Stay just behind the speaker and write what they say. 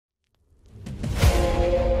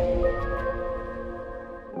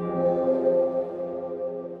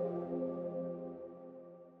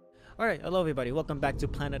Alright, hello everybody, welcome back to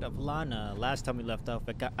Planet of Lana. Last time we left off,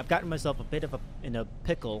 I've gotten myself a bit of in a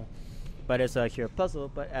pickle, but it's here a puzzle,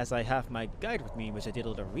 but as I have my guide with me, which I did a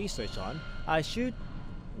little research on, I should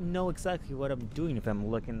know exactly what I'm doing if I'm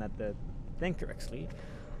looking at the thing correctly.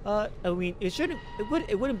 I mean,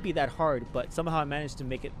 it wouldn't be that hard, but somehow I managed to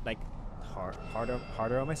make it, like,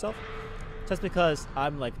 harder on myself. Just because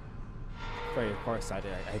I'm, like, very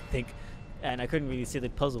farsighted, I think. And I couldn't really see the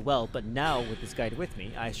puzzle well, but now with this guide with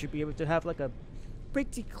me, I should be able to have like a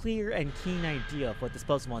pretty clear and keen idea of what this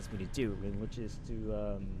puzzle wants me to do, which is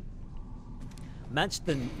to match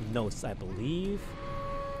the notes, I believe.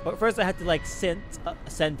 But first I had to like send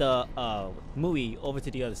Mui over to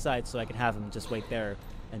the other side so I can have him just wait there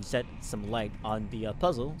and set some light on the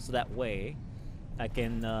puzzle, so that way I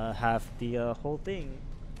can have the whole thing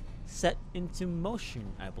set into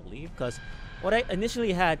motion, I believe, because what I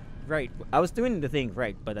initially had right, I was doing the thing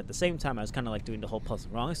right, but at the same time I was kind of like doing the whole puzzle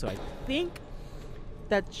wrong, so I think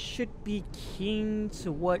that should be keen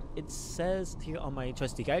to what it says here on my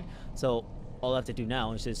trusty guide. So all I have to do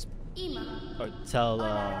now is just tell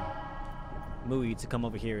Mui to come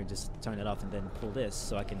over here and just turn it off and then pull this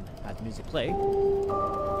so I can have the music play. And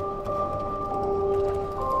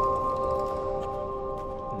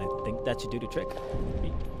I think that should do the trick.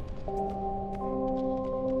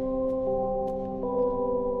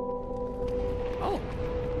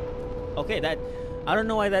 Okay, that I don't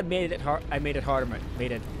know why that made it hard. I made it harder.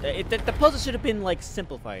 The puzzle should have been like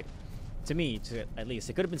simplified, to me, at least.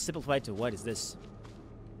 It could have been simplified to what is this?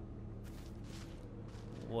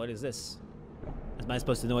 What is this? Am I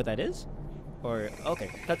supposed to know what that is? Or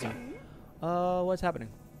okay, cutscene. What's happening?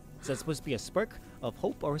 Is that supposed to be a spark of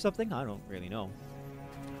hope or something? I don't really know.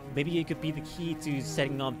 Maybe it could be the key to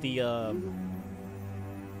setting off the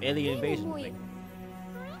alien invasion thing.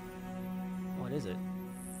 What is it?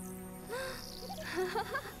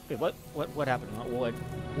 Wait, what happened? What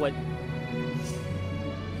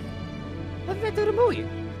did I do to Mui?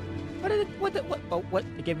 What?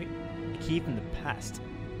 It gave me a key from the past.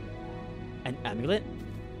 An amulet?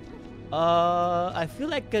 I feel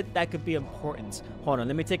like that could be important. Hold on,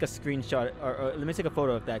 let me take a screenshot, or let me take a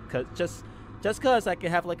photo of that, just cause I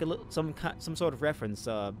can have like some sort of reference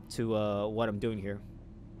to what I'm doing here.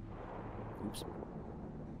 Oops.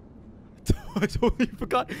 I totally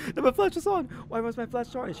forgot that my flash was on. Why was my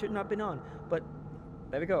flash on? It should not have been on. But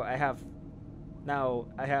there we go. I have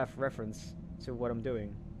reference to what I'm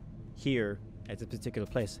doing here at this particular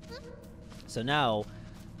place. So now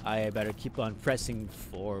I better keep on pressing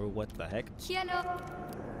for what the heck?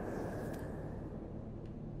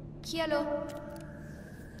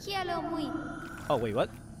 Oh wait, what?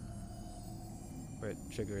 Wait,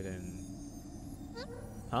 triggered and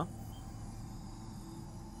huh?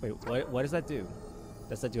 Wait, what does that do?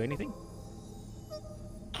 Does that do anything?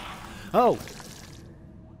 Oh!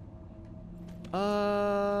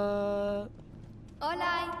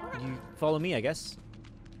 You follow me, I guess.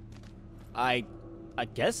 I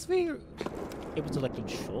guess we're able to like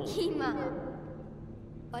control.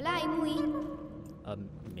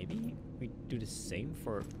 Maybe we do the same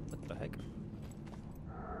for what the heck?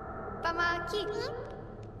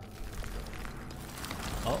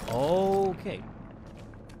 Oh, okay.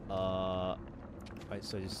 Right,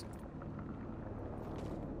 so just...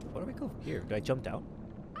 What do I go here? Do I jump down?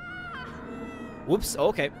 Whoops,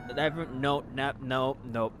 okay. No.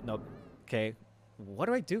 Okay. What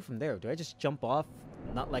do I do from there? Do I just jump off?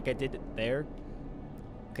 Not like I did it there?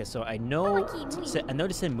 Okay, so I know... I know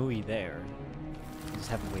to send Mui there. Just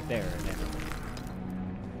have him wait there, and then...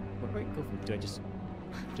 Where do I go from? Do I just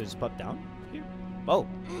pop down here? Oh!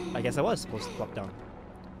 I guess I was supposed to pop down.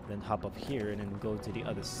 Then hop up here and then go to the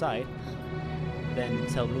other side. Then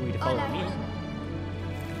tell Louis to follow me.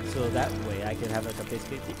 So that way I can have like a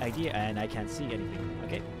basic idea and I can't see anything.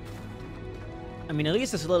 Okay. I mean, at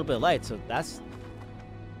least there's a little bit of light, so that's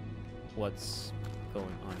what's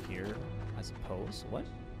going on here, I suppose. What?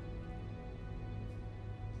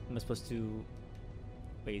 Am I supposed to...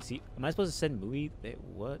 Wait, see? Am I supposed to send Louis there?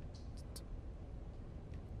 What?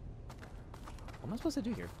 What am I supposed to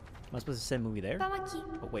do here? Am I supposed to send Mui there?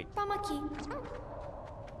 Oh wait.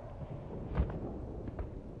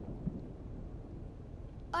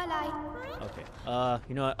 Okay.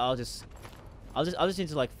 You know what? I'll just need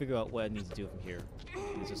to like figure out what I need to do from here.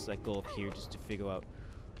 And just like go up here just to figure out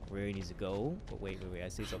where he needs to go. But wait, I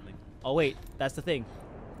see something. Oh wait, that's the thing.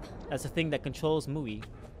 That's the thing that controls Mui.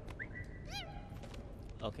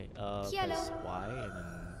 Okay. Press Y and then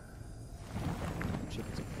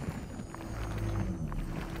shift.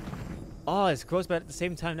 Oh, it's gross, but at the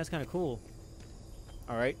same time, that's kind of cool.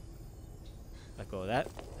 Alright. Let go of that.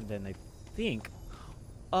 And then I think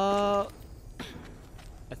I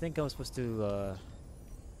think I was supposed to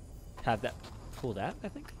have that, pull that, I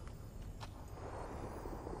think.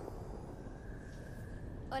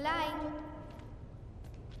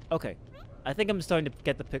 Okay, I think I'm starting to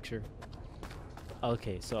get the picture.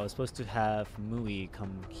 Okay, so I was supposed to have Mui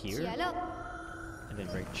come here, and then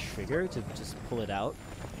right trigger to just pull it out,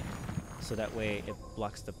 so that way it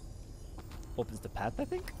blocks the, opens the path, I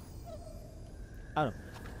think? I don't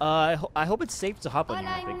know. I hope it's safe to hop on here,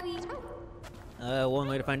 I think. One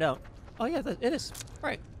way to find out. Oh yeah, it is.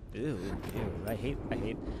 Right. Ew, ew. I hate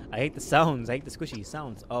the sounds. I hate the squishy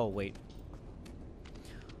sounds. Oh wait.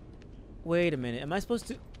 Wait a minute. Am I supposed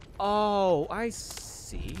to? Oh, I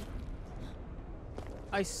see.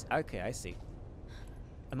 Okay, I see.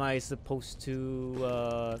 Am I supposed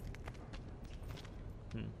to?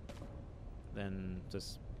 Then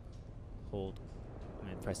just hold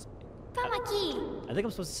and press. I think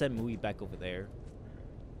I'm supposed to send Mui back over there,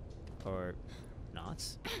 or not.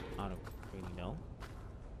 I don't really know.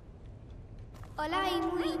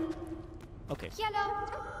 Okay.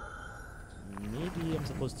 Maybe I'm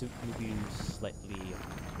supposed to move you slightly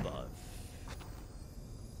above.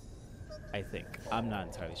 I think. I'm not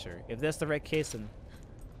entirely sure. If that's the right case, then...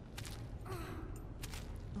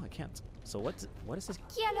 Oh, I can't. So what is this?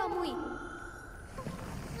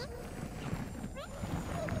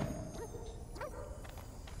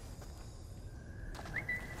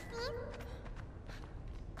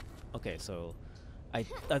 Okay, so... I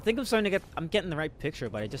think I'm starting to get... I'm getting the right picture,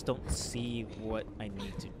 but I just don't see what I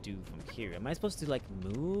need to do from here. Am I supposed to, like,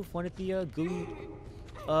 move one of the gooey...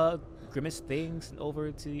 grimace things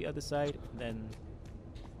over to the other side? Then...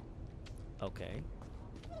 Okay.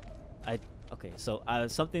 Okay, so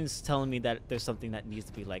something's telling me that there's something that needs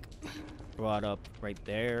to be, like, brought up right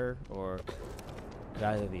there, or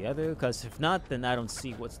either the other, because if not, then I don't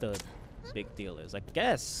see what's the big deal is. I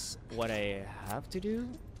guess what I have to do,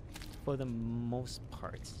 for the most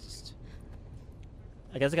part, just...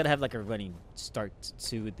 I guess I gotta have, like, a running start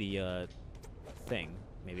to the, thing,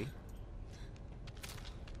 maybe.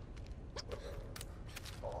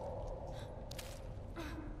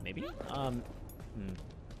 Maybe?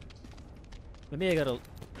 Maybe I gotta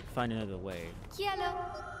find another way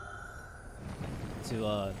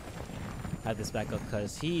to have this back up,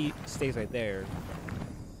 because he stays right there.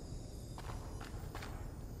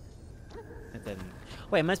 And then,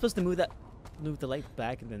 wait, am I supposed to move the light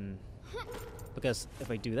back, and then, because if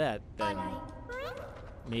I do that, then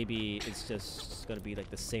maybe it's just gonna be like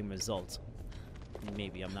the same result.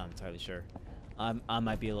 Maybe, I'm not entirely sure. I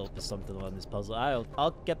might be a little bit something on this puzzle.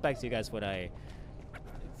 I'll get back to you guys when I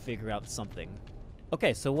figure out something.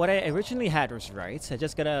 Okay, so what I originally had was right. I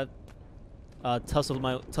just gotta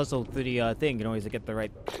tussle through the thing in order to get the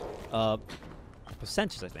right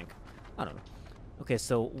percentages, I think. I don't know. Okay,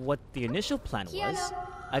 so what the initial plan was,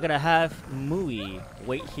 I gotta have Mui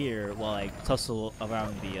wait here while I tussle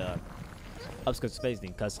around the upskirt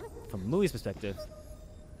spacing, because from Mui's perspective,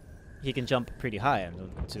 he can jump pretty high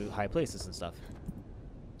to high places and stuff.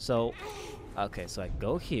 So, okay, so I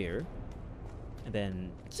go here, and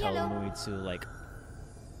then tell Mui to, like,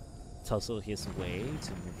 tussle his way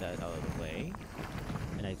to move that out of the way.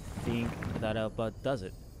 And I think that about does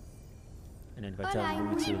it. And then if I tell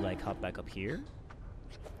Mui to, like, hop back up here,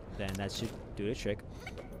 then that should do the trick.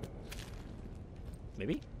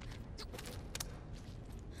 Maybe?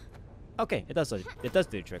 Okay, it does do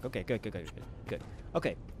the trick. Okay, good.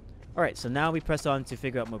 Okay. Alright, so now we press on to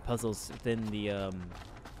figure out more puzzles within the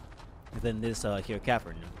within this here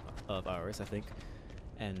cavern of ours, I think.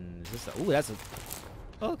 And this, ooh, that's a,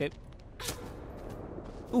 oh, okay.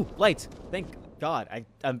 Ooh, light! Thank God.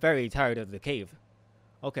 I'm very tired of the cave.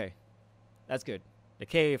 Okay. That's good. The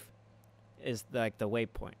cave is like the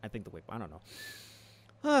waypoint. I think the waypoint. I don't know.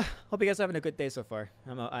 Hope you guys are having a good day so far.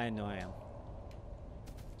 I know I am.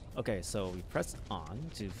 Okay, so we press on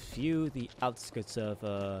to view the outskirts of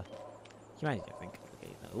humanity, I think.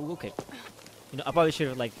 Okay. Ooh, okay. You know, I probably should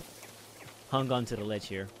have, like, hung on to the ledge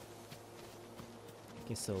here.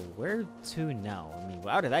 Okay, so where to now? I mean,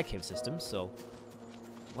 we're out of that cave system, so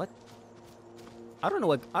what? I don't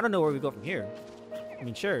know where we go from here. I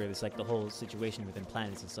mean, sure, there's like the whole situation within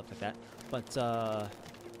planets and stuff like that, but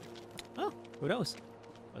oh, who knows?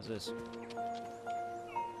 What's this?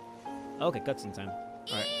 Okay, cutscene time.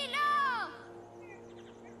 All right.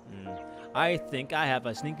 I think I have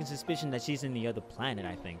a sneaking suspicion that she's in the other planet.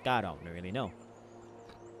 I think I don't really know.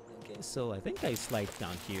 Okay, so I think I slide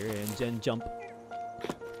down here and then jump.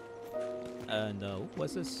 No,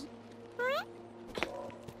 what's this?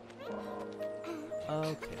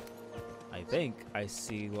 Okay. I think I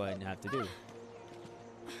see what I have to do.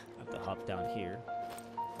 I have to hop down here.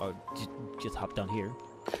 or just hop down here,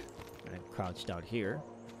 and then crouch down here,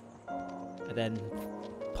 and then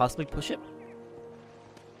possibly push it.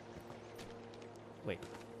 Wait.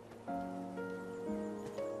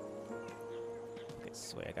 Okay,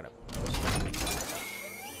 so wait, I gotta push it.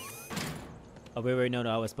 Oh wait, no,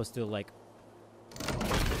 I was supposed to like.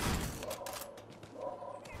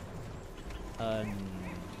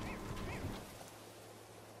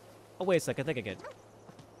 Oh wait a second, I think I get.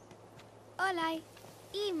 Hola,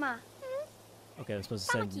 Ima. Okay, I'm supposed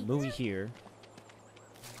to send movie here.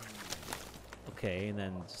 Okay, and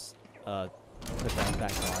then just put that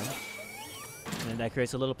back on. And then that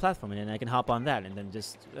creates a little platform, and then I can hop on that, and then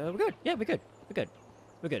just we're good. Yeah, we're good.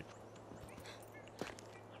 We're good.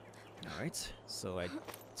 All right. So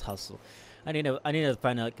let's hustle. I need to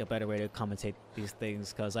find like a better way to commentate these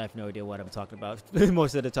things because I have no idea what I'm talking about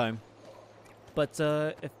most of the time. But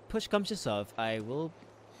if push comes to shove, I will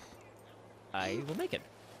make it.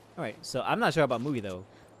 All right. So I'm not sure about movie though.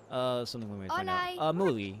 Something we might find out.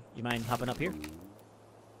 Movie, you mind hopping up here?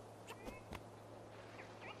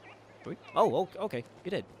 Oh, okay. You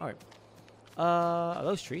did. All right. Are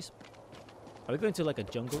those trees? Are we going to like a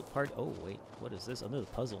jungle part? Oh wait, what is this? Another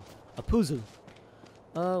puzzle. A puzzle.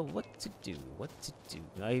 What to do?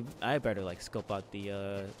 I better like scope out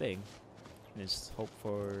the thing and just hope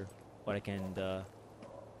for what I can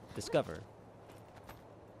discover.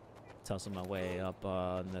 Tussle my way up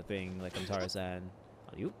on the thing like I'm Tarzan.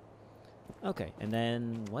 Are you? Okay, and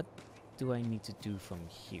then what do I need to do from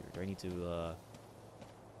here? Do I need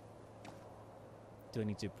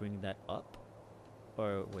to bring that up?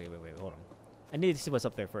 Or wait, hold on. I need to see what's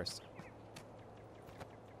up there first.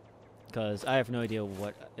 Because I have no idea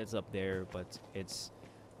what is up there, but it's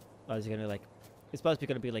gonna like it's possibly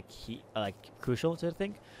gonna be like crucial to the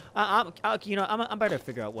thing. I'm better to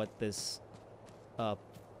figure out what this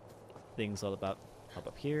thing's all about. Hop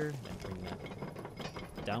up here and bring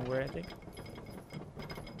that downward, I think.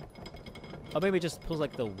 Or maybe just pulls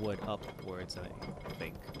like the wood upwards, I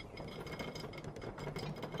think.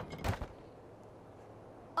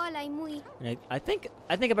 Hola, muy. And I think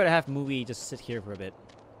I better have movie just sit here for a bit.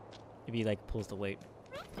 If he like pulls the weight.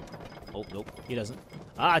 Oh nope, he doesn't.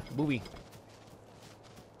 Ah, movie.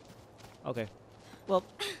 Okay. Well,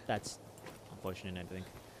 that's unfortunate, I think.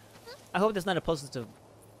 I hope that's not a puzzle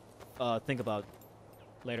to think about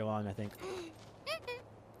later on, I think.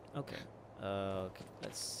 Okay. Okay,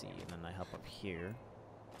 let's see. And then I hop up here.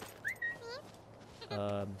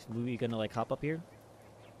 Is movie gonna like hop up here?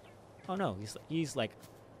 Oh no, he's like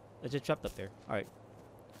legit trapped up there. All right.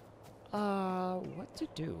 What to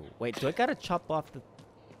do? Wait, do I gotta chop off the?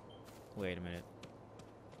 Wait a minute.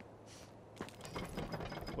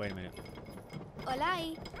 Hola.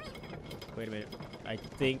 Wait a minute. I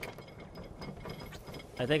think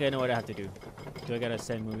I know what I have to do. Do I gotta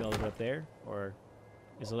send movie all the way up there, or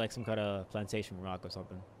is it like some kind of plantation rock or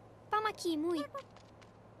something? Pamaki, muy.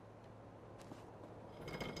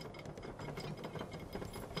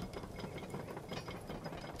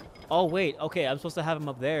 Oh wait, okay, I'm supposed to have him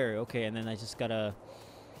up there. Okay, and then I just gotta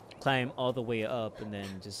climb all the way up and then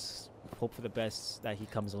just hope for the best that he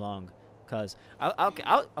comes along. Cause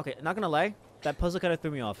okay, not gonna lie, that puzzle kind of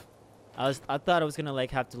threw me off. I thought I was gonna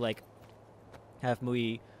like have to like have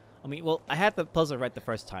Mui. I mean, well, I had the puzzle right the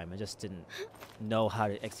first time. I just didn't know how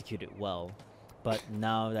to execute it well. But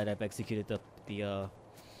now that I've executed the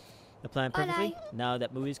plan perfectly, now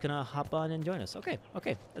that Mui's gonna hop on and join us. Okay,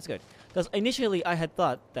 that's good. Because initially I had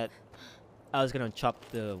thought that I was gonna chop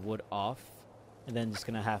the wood off and then just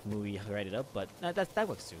gonna have Mui write it up, but that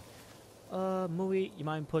works too. Mui, you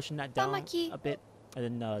mind pushing that down a bit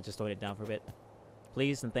and then just throwing it down for a bit,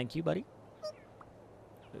 please and thank you, buddy.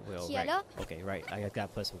 Well, right. Okay, right. I got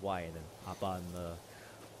to press Y and then hop on the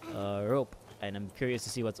rope, and I'm curious to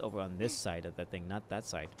see what's over on this side of the thing, not that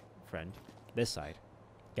side, friend. This side.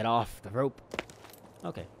 Get off the rope.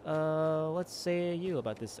 Okay. What say you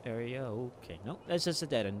about this area? Okay, no, that's just a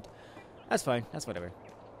dead end. That's fine. That's whatever.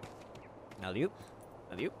 Alley-oop.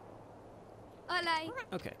 Alley-oop. Hola.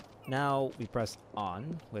 Okay. Now we press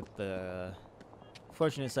on with the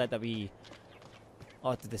fortunate side that we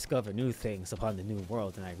ought to discover new things upon the new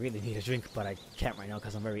world, and I really need a drink, but I can't right now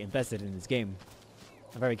because I'm very invested in this game.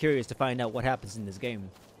 I'm very curious to find out what happens in this game.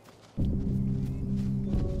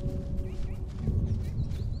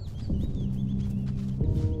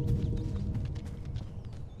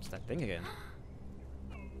 It's that thing again.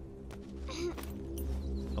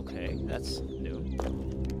 Okay, that's new.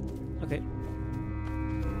 Okay.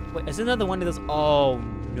 Wait, is another one of those? Oh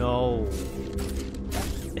no!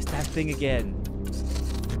 It's that thing again.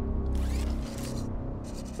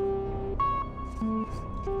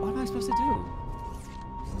 What am I supposed to do?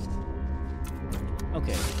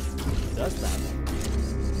 Okay. It does that.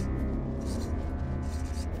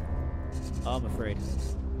 Oh, I'm afraid.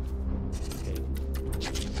 Okay.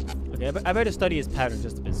 Okay, I better study his pattern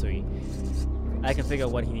just a bit so I can figure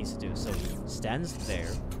out what he needs to do. So he stands there.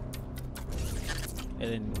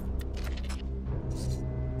 And then...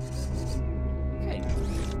 Okay.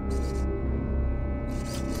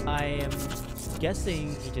 I am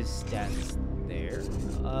guessing he just stands there.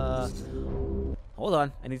 Hold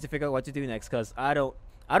on. I need to figure out what to do next, because I don't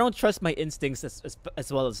trust my instincts as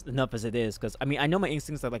well as enough as it is, because I mean I know my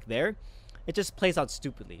instincts are like there. It just plays out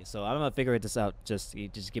stupidly. So I'm gonna figure this out. Just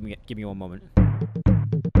give me one moment.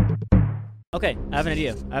 Okay, I have an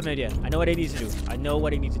idea. I know what I need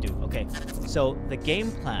to do. Okay, so the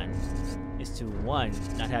game plan is to 1,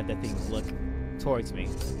 not have that thing look towards me.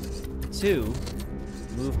 2,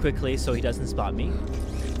 move quickly so he doesn't spot me.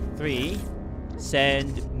 3,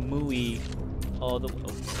 send Mui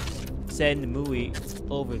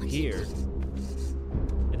over here,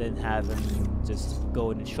 and then have him just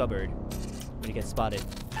go in the shubbard when he gets spotted.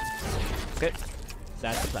 Good.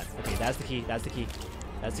 That's the plan. Okay, that's the key.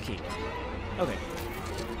 Okay.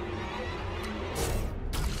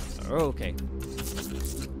 Okay.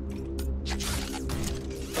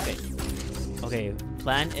 Okay.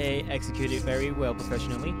 Plan A executed very well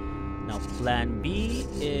professionally. Now plan B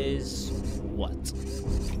is what?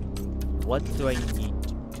 What do I need to do?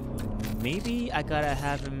 Maybe I gotta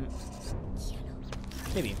have him...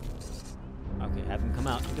 Maybe. Okay, have him come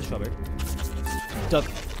out of the shrubbery. Duck.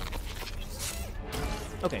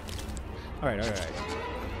 Okay. Alright.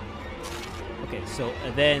 Okay, so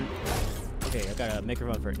then... Okay, I gotta make a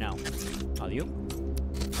run for it now. How do you?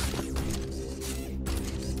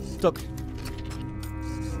 Duck.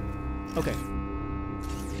 Okay.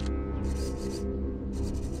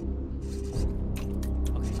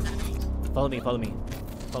 Follow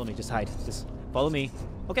me, just hide. Just follow me.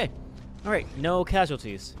 Okay. Alright, no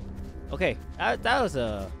casualties. Okay, that was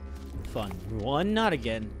a fun one. Not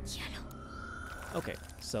again. Okay,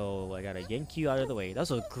 so I gotta yank you out of the way. That was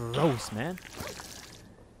so gross, man.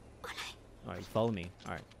 Alright, follow me.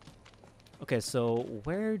 Alright. Okay, so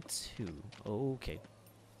where to? Okay.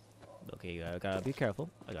 Okay, I gotta be careful.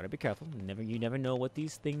 You never know what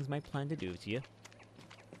these things might plan to do to you.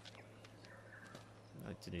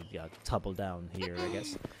 Yeah, topple down here, I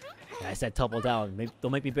guess. Yeah, I said topple down.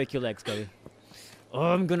 Don't make me break your legs, buddy. Oh,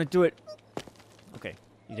 I'm gonna do it. Okay,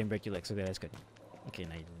 you didn't break your legs. Okay, that's good. Okay,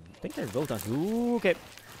 now I think they're both on. Ooh, okay.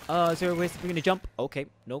 Is there a way we're gonna jump? Okay,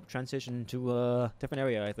 nope. Transition to a different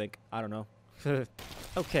area, I think. I don't know.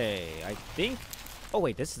 Okay, I think. Oh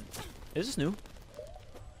wait, is this new?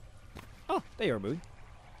 Oh, there you are, Moon.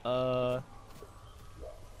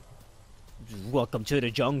 Welcome to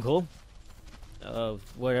the jungle.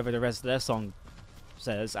 Whatever the rest of that song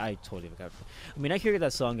says, I totally forgot. I mean, I hear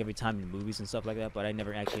that song every time in movies and stuff like that, but I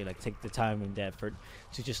never actually like take the time and the effort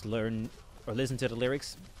to just learn or listen to the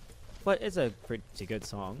lyrics. But it's a pretty good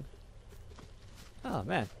song. Oh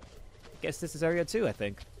man, guess this is area 2, I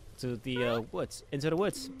think. To the woods, into the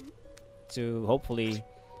woods, to hopefully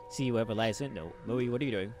see whoever lies in. No, Mui, what are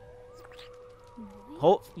you doing? I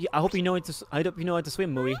hope you know how to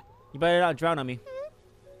swim, Mui. You better not drown on me.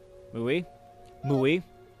 Mui,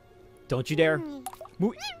 don't you dare.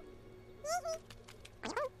 Mui.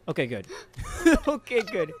 Okay, good. Okay,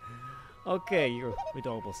 good. Okay, you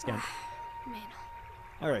adorable scamp.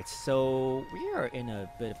 Alright, so we are in a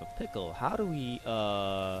bit of a pickle. How do we,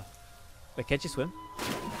 wait, can't you swim?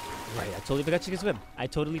 Right, I totally forgot she can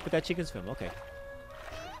swim. Okay.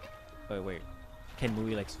 Wait. Can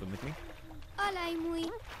Mui, like, swim with me? Hola, Mui.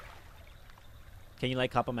 Can you,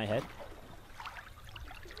 like, hop on my head?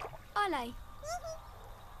 Hola.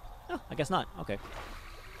 Oh, I guess not. Okay.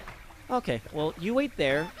 Okay, well, you wait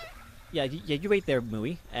there. Yeah, you wait there,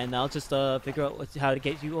 Mui, and I'll just figure out how to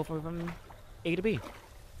get you over from A to B.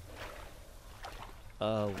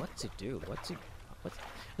 What to do?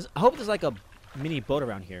 I hope there's like a mini boat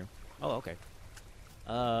around here. Oh, okay.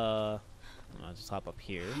 I'll just hop up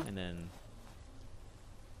here and then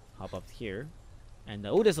hop up here, and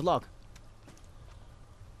oh, there's a log.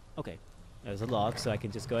 Okay, there's a log, so I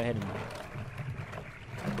can just go ahead and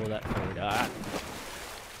pull that forward. Ah.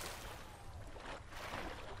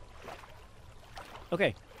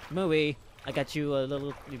 Okay, Mui, I got you a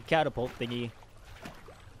little catapult thingy.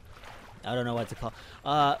 I don't know what to call.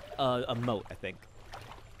 A moat, I think.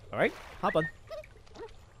 All right, hop on.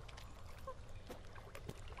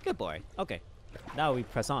 Good boy. Okay, now we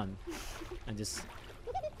press on and just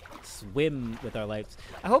swim with our lives.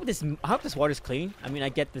 I hope this water's clean. I mean, I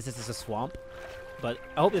get this is a swamp, but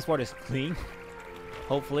I hope this water's clean.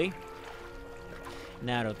 Hopefully.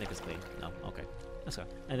 Nah, I don't think it's clean. No. Okay. Let's go.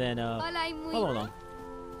 And then, Olay, muy. follow along.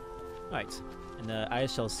 Alright. And I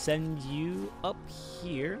shall send you up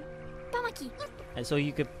here. Vamos aquí. And so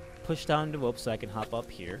you could push down the rope so I can hop up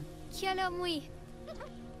here. Quiero muy.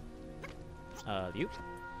 You.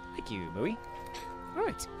 Thank you, Marie.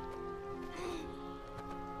 Alright.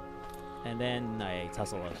 And then I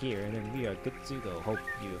tussle out here, and then we are good to go. Hope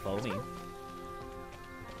you follow me.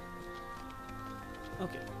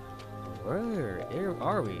 Okay. Where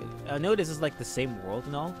are we? I know this is like the same world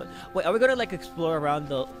and all, but wait, are we gonna like explore around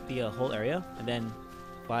the whole area and then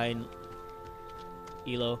find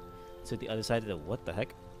Elo to the other side of the what the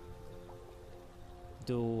heck?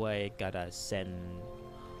 Do I gotta send?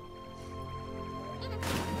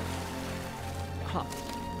 Huh?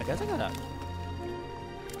 I guess I gotta.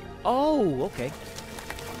 Oh, okay.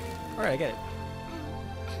 All right, I get it.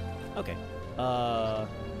 Okay.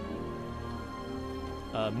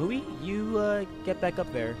 Mui, you get back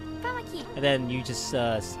up there, Vamos aquí. and then you just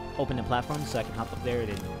open the platform so I can hop up there.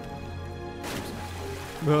 Then.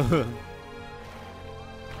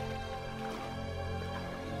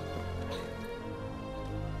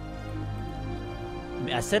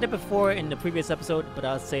 I said it before in the previous episode, but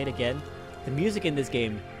I'll say it again. The music in this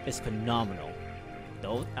game is phenomenal.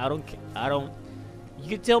 I don't. You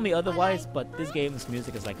can tell me otherwise, but this game's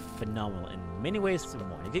music is like phenomenal in many ways to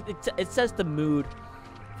more. It sets the mood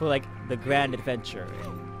for like the grand adventure,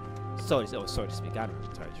 and so to speak. I'm not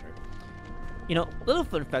entirely sure. You know, little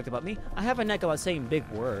fun fact about me: I have a knack about saying big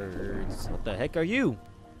words. What the heck are you?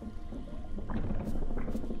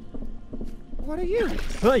 What are you?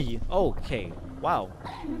 Hey. Okay. Wow.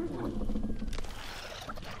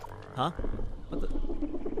 Huh? What the?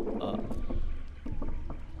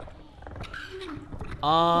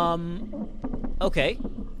 Okay.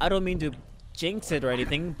 I don't mean to jinx it or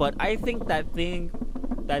anything, but I think that thing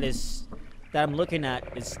that I'm looking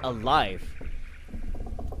at is alive.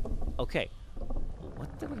 Okay.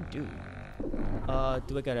 What do we do?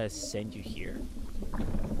 Do I gotta send you here?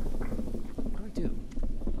 What do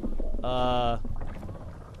I do?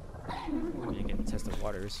 I'm gonna get test the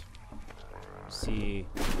waters. See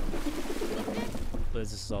what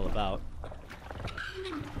this is all about.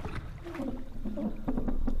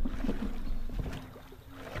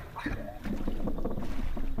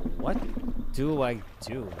 What do I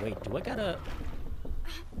do? Wait, do I gotta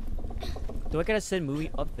send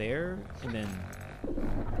Mui up there and then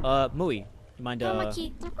Mui, you mind Vamos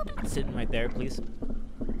aquí. sitting right there, please?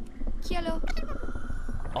 Quiero.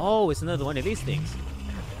 Oh, it's another one of these things.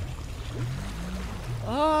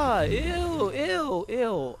 Ah, ew, ew,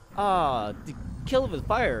 ew. Ah, kill it with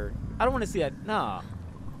fire. I don't want to see that. Nah,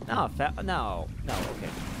 no, no. Okay,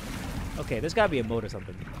 okay. There's gotta be a mode or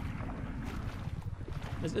something.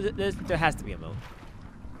 There has to be a mode.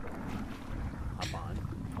 Hop on.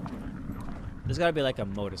 There's gotta be like a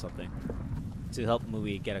mode or something to help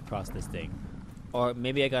Mui get across this thing, or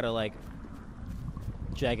maybe I gotta like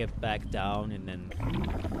drag it back down and then.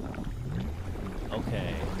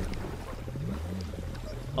 Okay.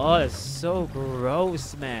 Oh, that's so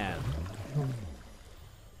gross, man.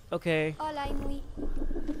 Okay. Olay, muy.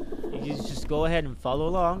 You just go ahead and follow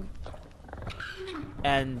along.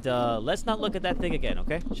 And let's not look at that thing again,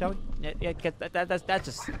 okay? Shall we? Yeah, that's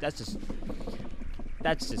just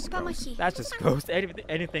gross. That's just gross.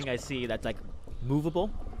 Anything I see that's like movable,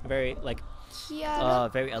 very like Quiero.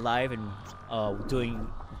 very alive and doing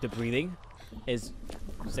the breathing is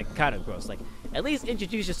like kind of gross. Like at least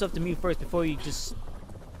introduce yourself to me first before you just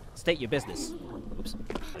state your business. Oops.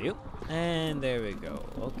 There you. And there we go.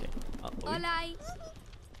 Okay. Olay.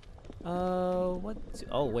 What?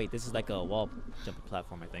 Oh wait, this is like a wall jumping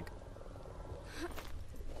platform, I think.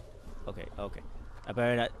 Okay, okay. I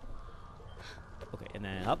better not. Okay, and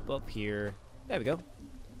then up here. There we go.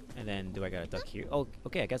 And then do I gotta duck here? Oh,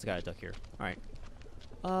 okay. I guess I gotta duck here. All right.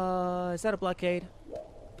 Is that a blockade?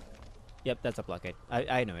 Yep, that's a blockade.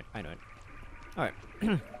 I know it. I know it. All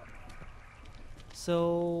right.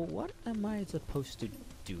 So what am I supposed to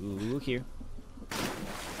do here?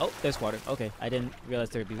 Oh, there's water. Okay, I didn't realize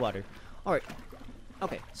there'd be water. All right.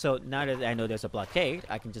 Okay, so now that I know there's a blockade,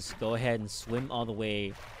 I can just go ahead and swim all the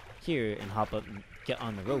way here and hop up and get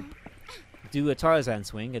on the rope. Do a Tarzan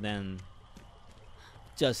swing and then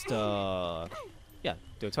just yeah,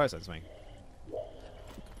 do a Tarzan swing.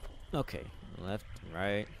 Okay, left,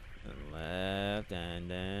 right, left, and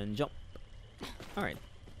then jump. All right.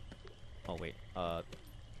 Oh wait,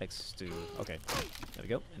 X to okay. There we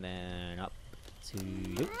go, and then up to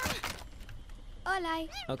you. Olay.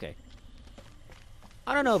 Okay.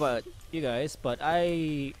 I don't know about you guys, but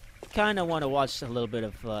I kind of want to watch a little bit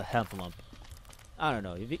of Hempalump. I don't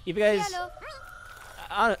know. If you guys, Quiero.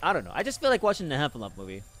 I don't know. I just feel like watching the Heffalump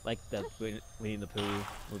movie, like the Winnie the Pooh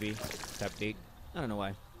movie type beat. I don't know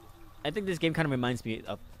why. I think this game kind of reminds me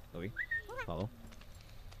of movie. Follow.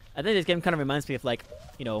 I think this game kind of reminds me of like,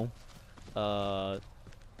 you know, the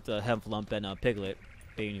Heffalump and Piglet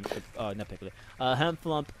being not Piglet,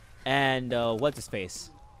 Heffalump and what's his face,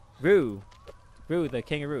 Roo the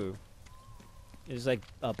kangaroo. It's like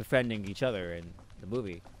befriending each other in the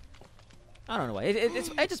movie. I don't know why.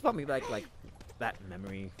 It just brought me back like that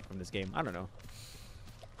memory from this game. I don't know.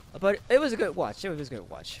 But it was a good watch. It was a good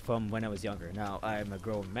watch from when I was younger. Now I'm a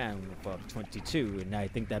grown man of 22, and I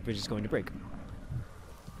think that bridge is going to break.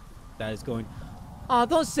 That is going. Oh,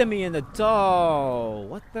 don't send me in the doll.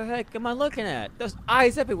 What the heck am I looking at? There's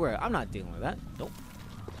eyes everywhere. I'm not dealing with that. Nope.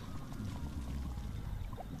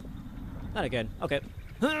 Not again. Okay.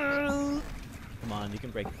 Come on, you can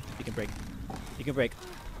break. You can break. You can break.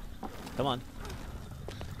 Come on.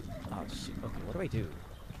 Oh shit. Okay, what do I do?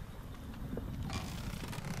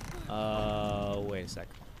 Wait a sec.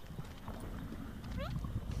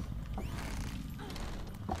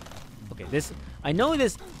 Okay, this. I know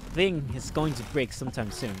this thing is going to break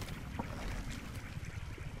sometime soon.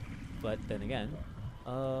 But then again,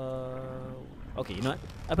 okay, you know what?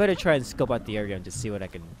 I better try and scope out the area and just see what I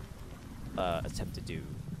can attempt to do,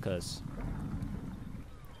 because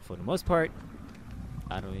for the most part,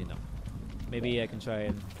 I don't really know. Maybe I can try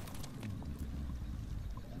and.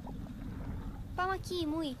 Vamos aqui,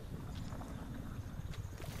 muy.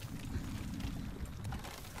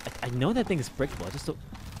 I know that thing is breakable. I just don't.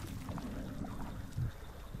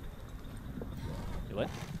 Wait, what?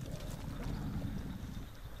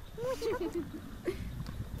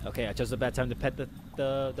 Okay, I chose a bad time to pet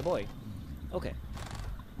the boy. Okay.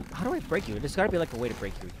 How do I break you? There's gotta be like a way to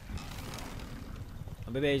break you.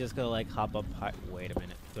 Or maybe I just gotta like hop up high. Wait a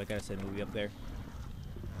minute. Do I gotta send movie up there?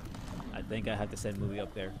 I think I have to send movie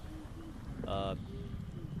up there.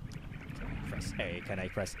 Press A. Can I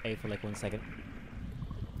press A for like 1 second?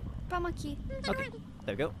 Vamos aqui. Okay.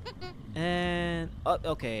 There we go. And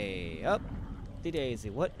okay. Up. The daisy.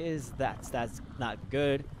 What is that? That's not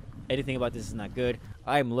good. Anything about this is not good.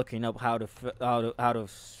 I'm looking up how to.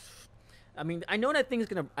 I mean, I know that thing's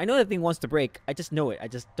gonna. I know that thing wants to break. I just know it. I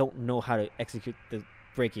just don't know how to execute the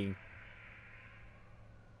breaking.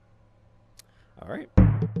 All right.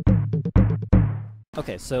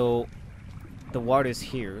 Okay, so the water's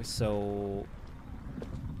here. So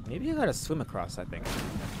maybe I gotta swim across. I think.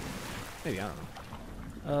 Maybe, I don't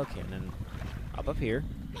know. Okay, and then up here.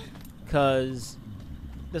 Because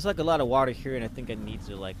there's like a lot of water here, and I think I need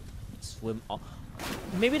to like swim all.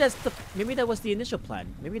 Maybe that was the initial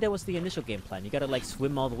plan. Maybe that was the initial game plan. You gotta like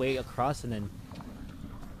swim all the way across and then.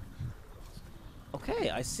 Okay,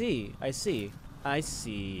 I see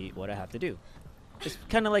what I have to do. It's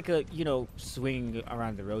kind of like a, you know, swing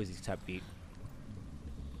around the rosies type beat.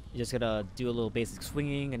 You just gotta do a little basic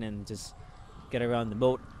swinging and then just get around the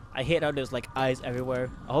moat. I hate how there's like eyes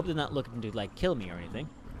everywhere. I hope they're not looking to like kill me or anything.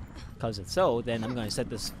 Because if so, then I'm gonna set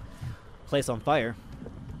this place on fire.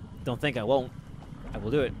 Don't think I won't. I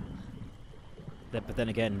will do it. But then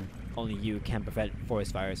again, only you can prevent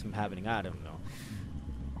forest fires from happening. I don't know.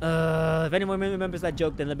 If anyone remembers that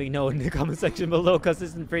joke, then let me know in the comment section below, because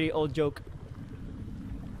this is a pretty old joke.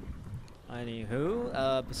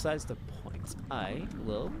 Anywho, besides the points, I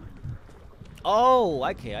will. Oh,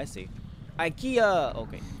 okay, I see. IKEA.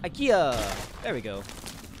 Okay, IKEA. There we go.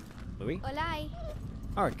 Louis. Olá.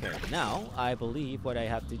 Okay, now I believe what I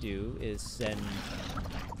have to do is send.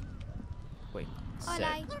 Wait.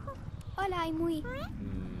 Olá. Send. Olá, muy.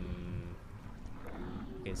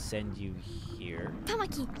 Okay, send you here. Vamos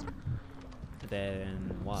aqui.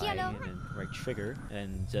 Then Y, Hello. and then right trigger,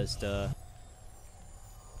 and just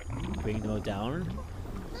bring them down.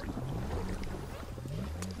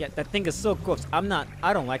 Yeah, that thing is so gross.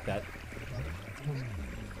 I don't like that.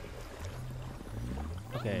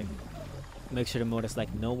 Okay. Make sure to notice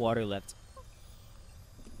like no water left.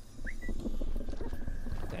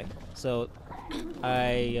 Okay, so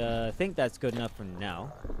I think that's good enough for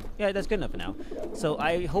now. Yeah, that's good enough for now. So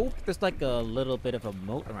I hope there's like a little bit of a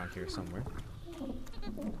moat around here somewhere.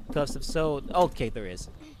 Because if so, okay, there is.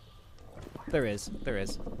 There is.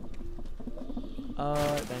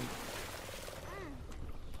 Then.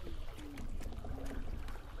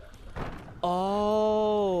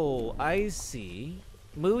 Oh, I see.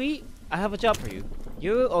 Mui, I have a job for you.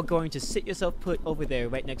 You are going to sit yourself put over there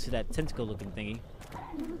right next to that tentacle-looking thingy.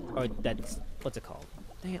 Or that's... what's it called?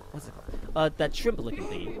 Dang it, what's it called? That shrimp-looking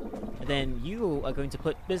thingy. And then you are going to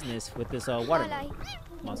put business with this water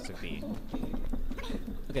monster being.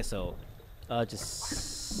 Okay, so... just...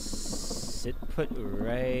 sit put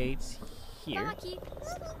right here. Pamaki.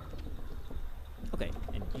 Okay,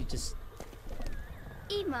 and you just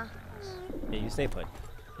Ima. you stay put.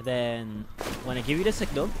 And then when I give you the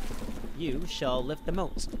signal, you shall lift the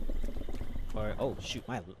moat. Or oh shoot,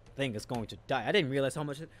 my thing is going to die. I didn't realize how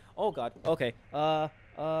much. Oh god. Okay.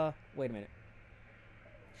 Wait a minute.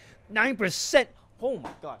 9%. Oh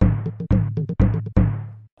my god.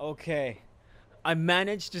 Okay. I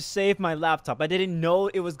managed to save my laptop. I didn't know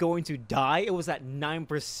it was going to die. It was at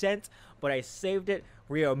 9%, but I saved it.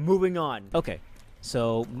 We are moving on. Okay.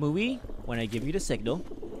 So, Mui, when I give you the signal,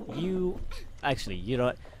 you actually, you know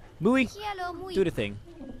what? Mui, Hello, Mui. do the thing.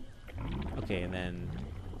 Okay, and then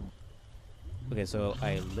okay, so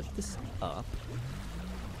I lift this up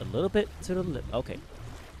a little bit to the lip. Okay.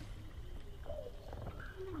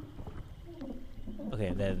 Okay,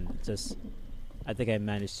 and then just I think I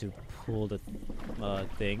managed to pull the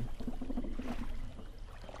thing.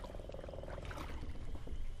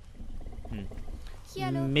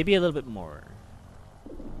 Hello. Maybe a little bit more.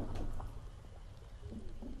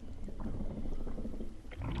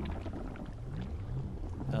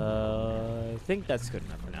 I think that's good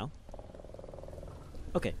enough for now.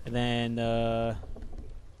 Okay, and then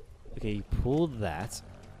okay, you pull that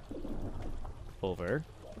over.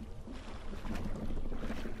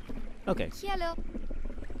 Okay. Hello.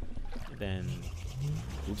 Then,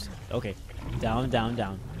 oops. Okay, down, down,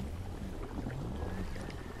 down.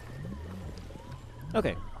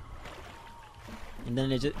 Okay. And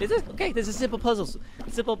then it's just okay. This is simple puzzle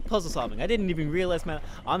solving. I didn't even realize my.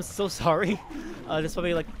 I'm so sorry. There's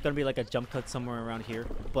probably gonna be like a jump cut somewhere around here,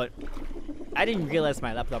 but I didn't realize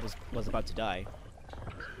my laptop was about to die.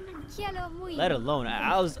 Hello, Mui. Let alone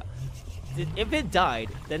I was. If it died,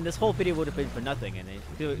 then this whole video would have been for nothing, and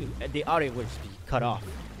the audio would just be cut off,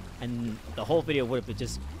 and the whole video would have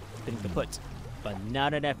just been kaput. But now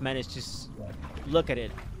that I've managed to look at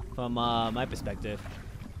it from my perspective,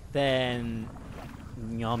 then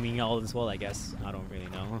all is well, I guess. I don't really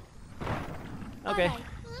know. Okay, Alright.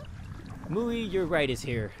 Mui, your ride is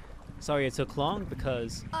here. Sorry it took long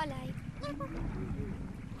because Alright.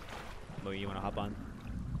 Mui, you wanna hop on?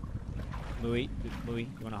 Mui, you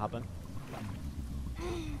wanna hop on?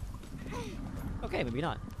 Okay, maybe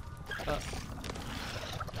not.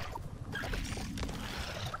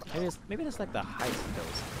 Maybe that's like the height of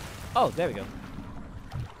those. Oh, there we go.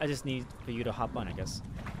 I just need for you to hop on, I guess.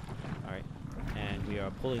 Alright. And we are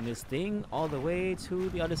pulling this thing all the way to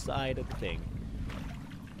the other side of the thing.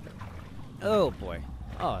 Oh boy.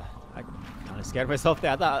 Oh, I kind of scared myself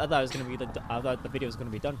there. I thought it was gonna be I thought the video was gonna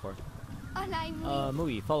be done for. Alright, Mui.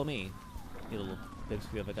 Mui, follow me. You little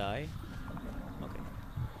pipsqueak of a guy. Okay.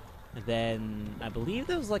 And then I believe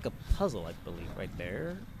there was like a puzzle. I believe right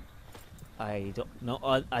there. I don't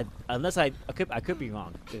know. Unless I could be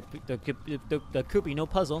wrong. There could be no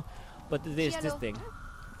puzzle, but there's this thing.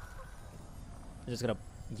 I'm just gonna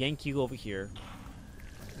yank you over here.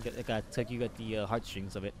 I gotta take you at the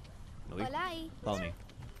heartstrings of it. Mui, Alright. follow me.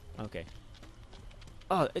 Okay.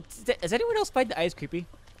 Oh, does anyone else find the eyes creepy,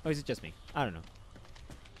 or is it just me? I don't know.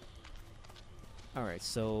 All right,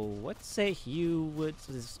 so let's say you would.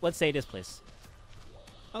 Let's say this place.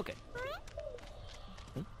 Okay.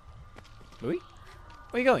 Mui,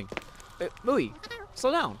 where are you going? Mui,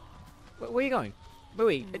 slow down. Where are you going?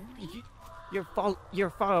 Mui, you're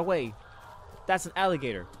far away. That's an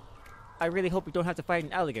alligator. I really hope we don't have to fight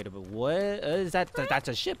an alligator. But what is that? That's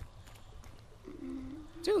a ship.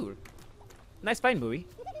 Dude, nice find, Mui.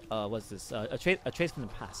 What's this? A trace from the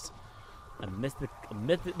past. A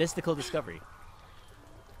mystical discovery.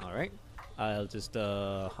 All right, I'll just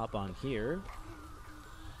hop on here,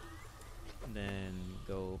 and then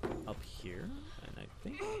go up here, and I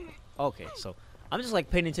think. Okay, so I'm just like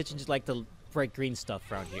paying attention to like the bright green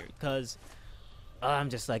stuff around here, because I'm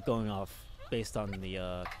just like going off based on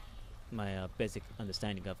the my basic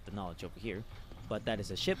understanding of the knowledge over here. But that is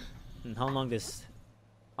a ship, and how long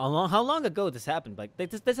ago this happened? Like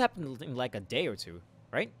this happened in like a day or two,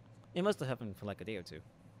 right? It must have happened for like a day or two.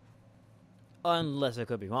 Unless I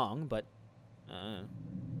could be wrong, but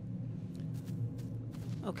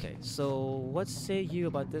okay, so what say you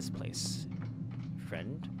about this place,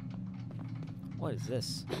 friend? What is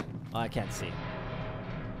this? Oh, I can't see.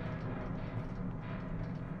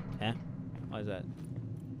 Huh? What is that?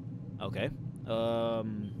 Okay.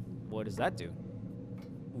 What does that do?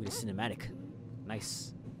 Ooh, the cinematic.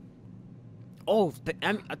 Nice. Oh, the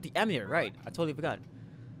amulet, right? I totally forgot.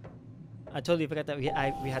 I totally forgot that we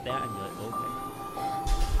had the amulet. Okay.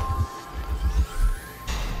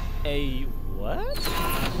 A what?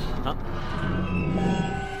 Huh?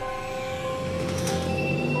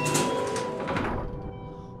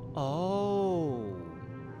 Oh.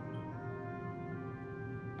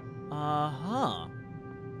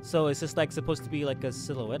 So is this like supposed to be like a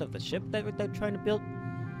silhouette of the ship that they're trying to build?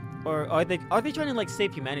 Or are they trying to like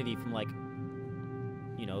save humanity from like,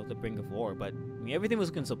 you know, the brink of war? But I mean, everything was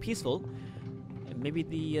looking so peaceful. And maybe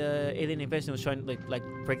the alien invasion was trying to like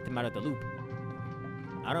break them out of the loop.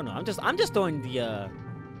 I don't know. I'm just throwing the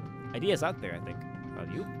ideas out there. I think. Are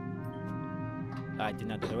you? I did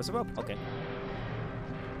not know there was a rope. Okay.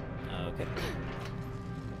 Okay.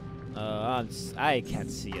 I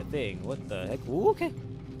can't see a thing. What the heck? Ooh, okay.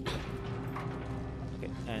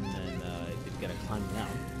 Okay, and then we gotta climb down.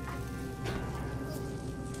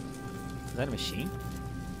 Is that a machine?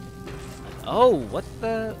 Oh, what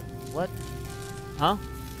the? What? Huh?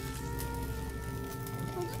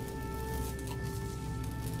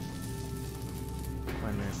 Wait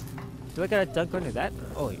a minute. Do I gotta dunk under that?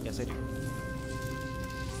 Oh, yes I do.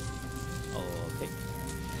 Oh, okay.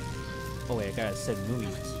 Oh wait, I gotta send Mui.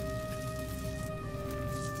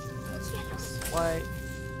 Why?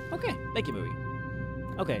 Okay, thank you, Mui.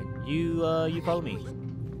 Okay, you follow me.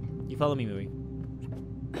 You follow me, Mui.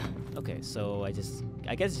 Okay, so I guess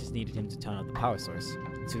I just needed him to turn on the power source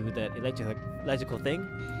to the electrical thing,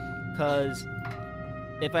 cause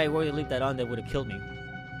if I were to leave that on, that would have killed me.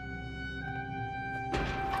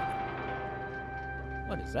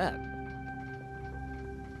 What is that?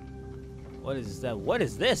 What is that? What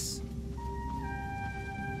is this?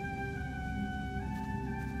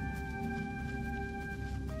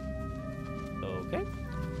 Okay.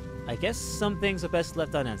 I guess some things are best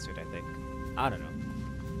left unanswered, I think. I don't know.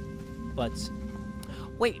 But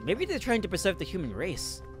wait, maybe they're trying to preserve the human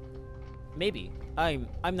race. Maybe. I'm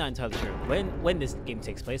not entirely sure when this game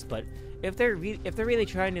takes place, but if they're really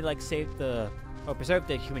trying to like save the or preserve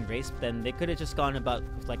the human race, then they could have just gone about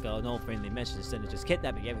with like an old friendly message instead of just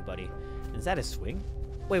kidnapping everybody. Is that a swing?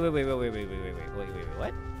 Wait,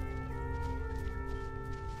 what?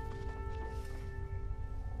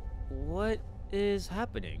 What is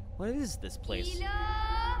happening? What is this place?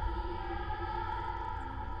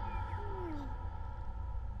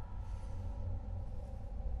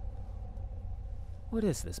 What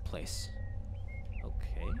is this place?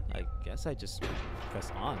 Okay, I guess I just press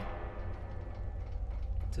on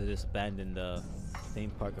to just abandon the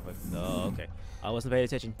theme park of a. Oh, okay. I wasn't paying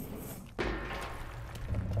attention.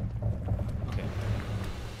 Okay.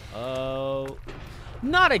 Oh,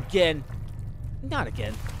 not again! Not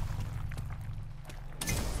again.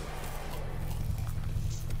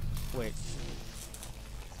 Wait.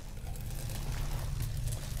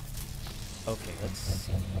 Okay, let's.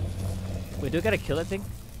 Wait, do I gotta kill that thing?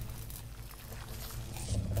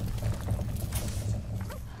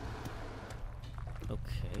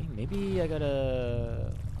 Okay, maybe I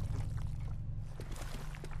gotta.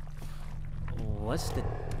 What's the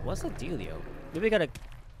dealio? Maybe I gotta.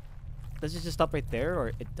 Does it just stop right there, or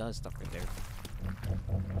it does stop right there?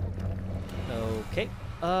 Okay.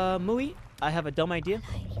 Mui, I have a dumb idea.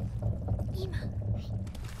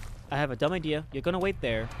 I have a dumb idea. You're gonna wait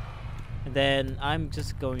there. And then I'm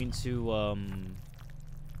just going to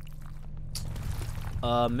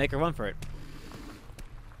make a run for it.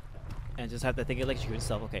 And just have that thing electrocute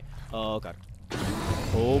itself. Okay. Oh god.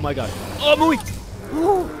 Oh my god. Oh Mui!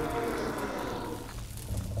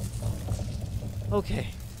 Okay.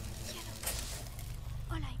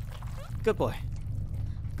 Good boy.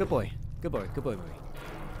 Good boy. Good boy. Good boy, Mui.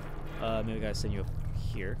 Maybe I gotta send you up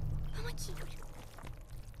here.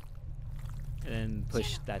 And then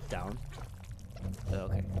push that down.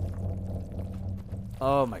 Okay.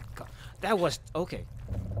 Oh my god. That was... Okay.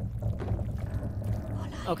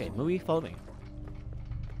 Okay, Mui, follow me.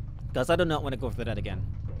 Because I do not want to go for that again.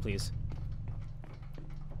 Please.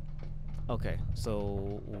 Okay,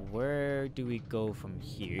 so... Where do we go from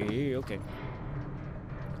here? Okay.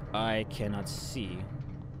 I cannot see.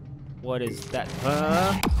 What is that?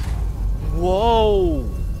 Whoa!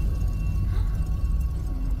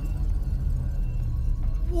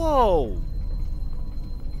 Whoa!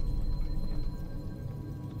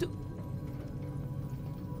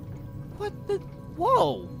 What the?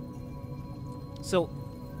 Whoa! So,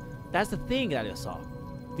 that's the thing that I saw.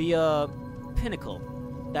 The, pinnacle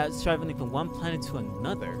that's traveling from one planet to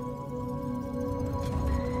another.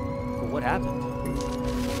 But what happened?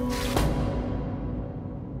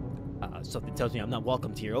 Something tells me I'm not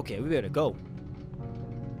welcomed here. Okay, we better go.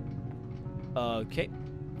 Okay.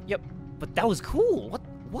 Yep. But that was cool.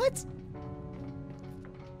 What?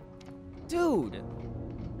 Dude.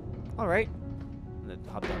 Alright. Then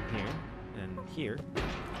hop down here. And here.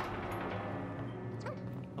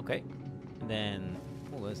 Okay. And then...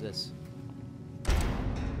 what is this?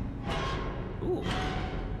 Ooh.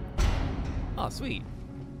 Oh, sweet.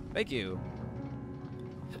 Thank you.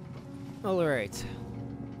 Alright.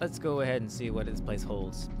 let's go ahead and see what this place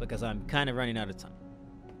holds because I'm kind of running out of time.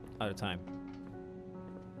 Wait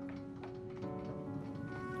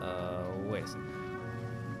a second.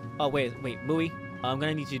 Oh wait, Mui. I'm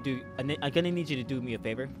gonna need you to do me a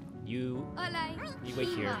favor. You wait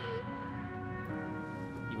here.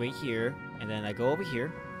 You wait here, and then I go over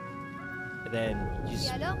here, and then you just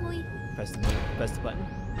press the button,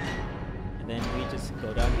 and then we just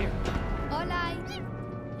go down here.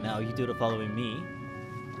 Now you do the following me,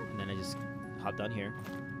 and then I just hop down here.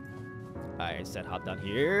 I said hop down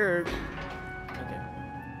here. Okay.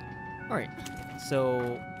 All right.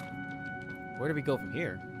 So where do we go from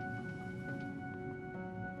here?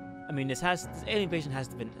 I mean, this alien invasion has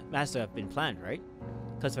to have been planned, right?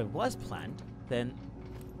 Because if it was planned, then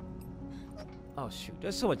oh shoot,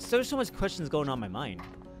 there's so much questions going on in my mind.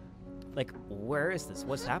 Like, where is this?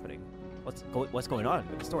 What's happening? What's going on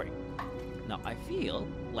with the story? Now, I feel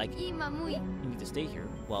like you need to stay here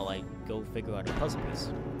while I go figure out a puzzle piece.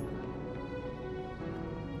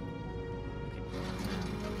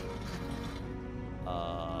 Okay.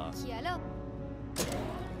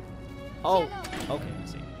 Oh, okay,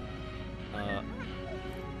 let's see.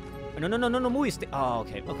 No, Mui, stay. Oh,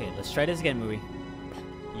 okay, let's try this again, Mui.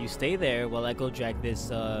 You stay there while I go drag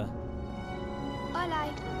this, Oh,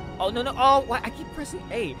 no, oh, why? I keep pressing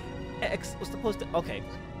A. X was supposed to, okay.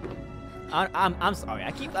 I'm sorry,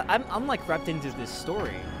 I'm like wrapped into this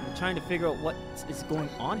story. I'm trying to figure out what is going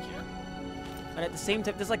on here. And at the same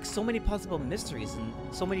time, there's like so many possible mysteries and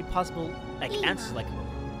so many possible, like, answers, like,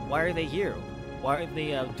 why are they here? Why are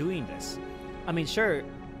they, doing this? I mean, sure,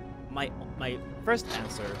 my first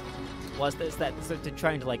answer was that they're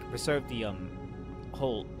trying to like preserve the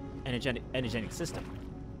whole energetic system.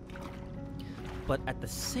 But at the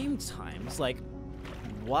same time, it's like,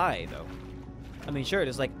 why though? I mean, sure,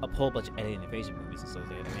 there's like a whole bunch of alien invasion movies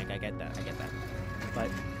associated. I mean, I get that. But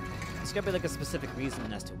it's gotta be like a specific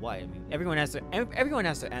reason as to why. I mean, everyone has their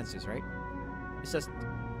answers, right? It's just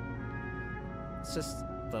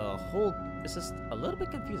the whole. It's just a little bit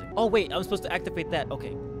confusing. Oh wait, I was supposed to activate that. Okay,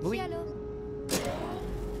 movie. And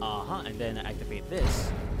then I activate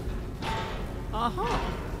this. All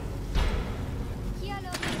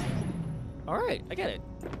right, I get it.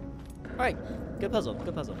 All right, good puzzle.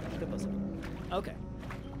 Okay.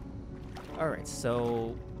 All right,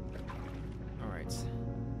 so. All right.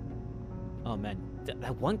 Oh man,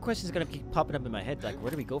 that one question is gonna keep popping up in my head. Like, where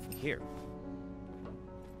do we go from here?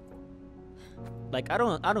 Like, I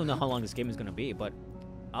don't know how long this game is gonna be, but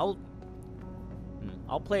I'll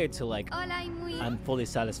play it till like I'm fully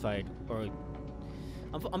satisfied, or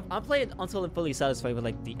I'll play it until I'm fully satisfied with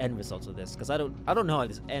like the end results of this, because I don't know how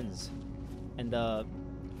this ends. And for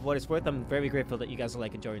what it's worth, I'm very grateful that you guys are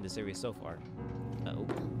like enjoying the series so far.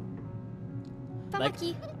 Like,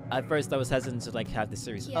 at first I was hesitant to like have the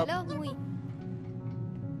series up, and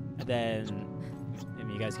then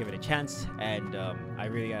you guys give it a chance, and I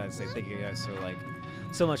really gotta say thank you guys for like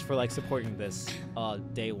so much for like supporting this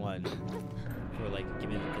day one, for like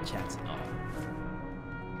giving it a chance and all.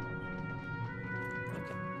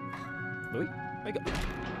 Okay, Louis, where you go?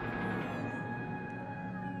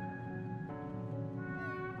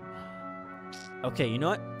 Okay, you know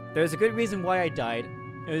what? There's a good reason why I died.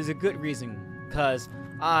 There's a good reason, because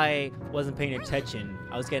I wasn't paying attention.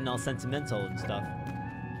 I was getting all sentimental and stuff.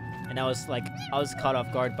 And I was caught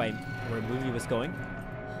off guard by where the movie was going.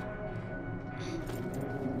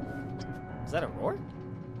 Is that a roar?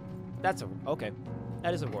 That's a, okay.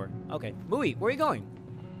 That is a roar. Okay. Mui, where are you going?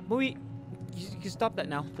 Mui, you stop that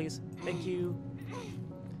now, please. Thank you.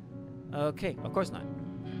 Okay, of course not.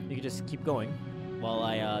 You can just keep going while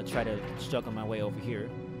I try to struggle my way over here.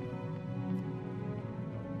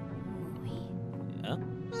 Huh?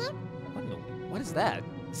 What is that?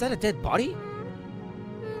 Is that a dead body?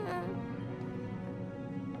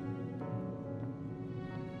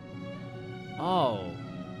 Oh.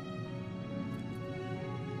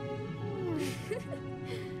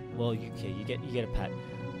 Well, you get a pet.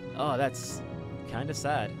 Oh, that's kind of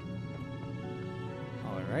sad.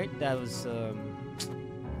 All right, that was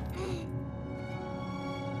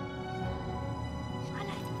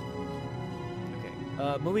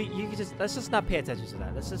Okay. Movie, you can let's just not pay attention to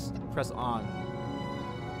that. Let's just press on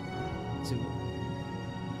to.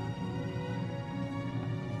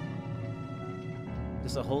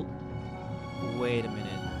 Just a whole. Wait a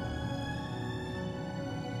minute.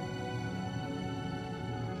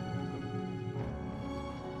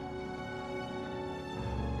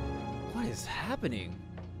 What is happening?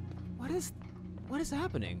 What is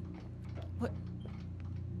happening? What?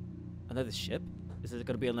 Another ship? Is it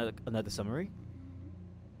gonna be another submarine?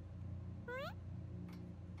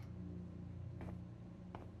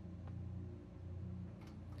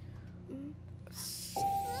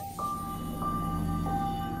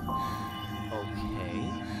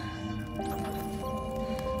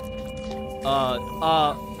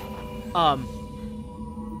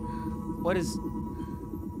 What is...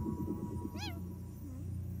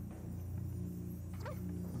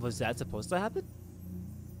 Was that supposed to happen?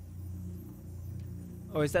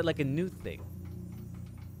 Or is that like a new thing?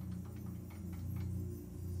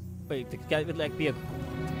 Wait, the guy would like be a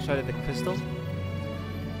shot at the crystal?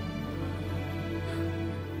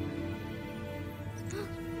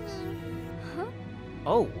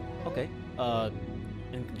 Oh, okay.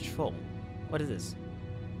 In control. What is this?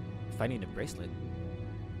 Finding a bracelet.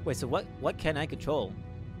 Wait, so what can I control?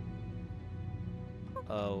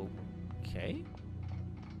 Okay.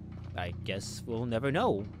 I guess we'll never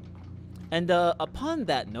know. And upon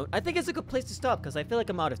that note, I think it's a good place to stop because I feel like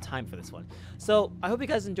I'm out of time for this one. So I hope you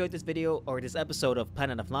guys enjoyed this video or this episode of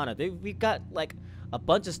Planet of Lana. We got like a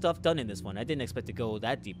bunch of stuff done in this one. I didn't expect to go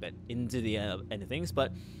that deep into the end of things,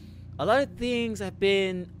 but a lot of things have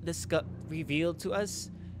been revealed to us.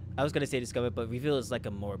 I was gonna say discovered, but reveal is like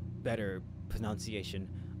a more better pronunciation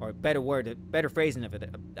or better word, better phrasing of it,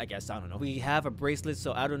 I guess. I don't know. We have a bracelet,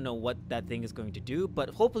 so I don't know what that thing is going to do, but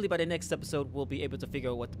hopefully by the next episode we'll be able to figure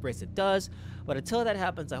out what the bracelet does. But until that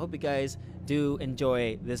happens, I hope you guys do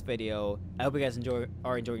enjoy this video. I hope you guys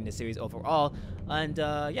are enjoying this series overall. And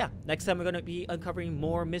yeah, next time we're gonna be uncovering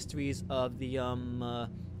more mysteries of the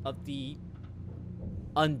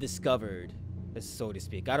undiscovered, so to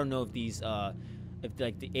speak. I don't know if these if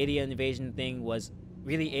like the alien invasion thing was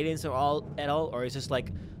really aliens at all, or it's just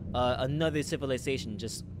like another civilization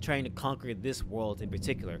just trying to conquer this world in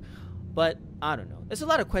particular. But I don't know. There's a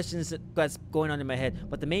lot of questions that's going on in my head,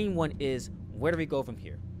 but the main one is, where do we go from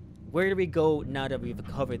here? Where do we go now that we've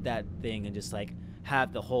covered that thing and just like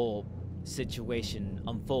have the whole situation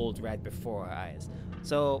unfold right before our eyes?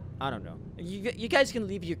 So I don't know. You guys can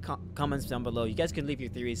leave your comments down below. You guys can leave your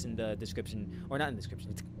theories in the description, or not in the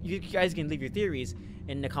description. You guys can leave your theories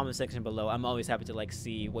in the comment section below. I'm always happy to like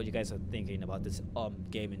see what you guys are thinking about this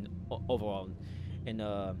game and overall in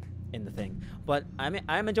the thing. But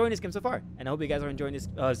I'm enjoying this game so far, and I hope you guys are enjoying this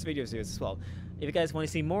video series as well. If you guys want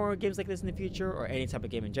to see more games like this in the future, or any type of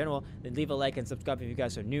game in general, then leave a like and subscribe if you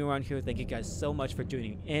guys are new around here. Thank you guys so much for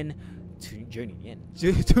tuning in. Tuning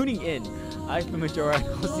in. I've been Majora.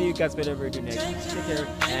 I'll see you guys whatever we do next. Take care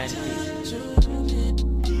and peace.